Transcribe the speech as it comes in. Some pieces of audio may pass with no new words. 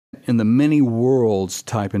In the many worlds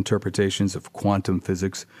type interpretations of quantum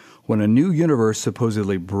physics, when a new universe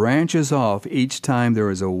supposedly branches off each time there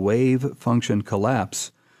is a wave function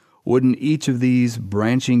collapse, wouldn't each of these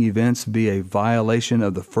branching events be a violation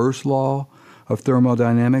of the first law of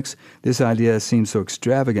thermodynamics? This idea seems so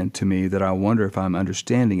extravagant to me that I wonder if I'm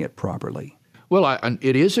understanding it properly. Well,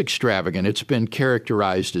 it is extravagant. It's been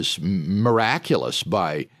characterized as miraculous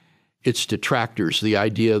by its detractors. The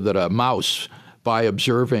idea that a mouse, by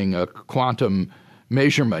observing a quantum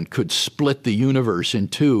measurement, could split the universe in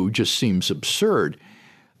two just seems absurd.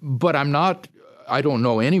 But I don't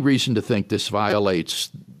know any reason to think this violates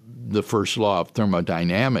the first law of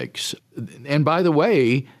thermodynamics. And by the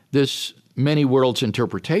way, this many worlds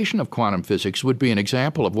interpretation of quantum physics would be an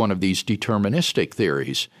example of one of these deterministic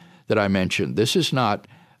theories that I mentioned. This is not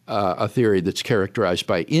a theory that's characterized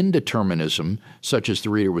by indeterminism, such as the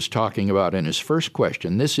reader was talking about in his first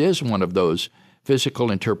question. This is one of those physical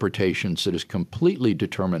interpretations that is completely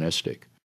deterministic.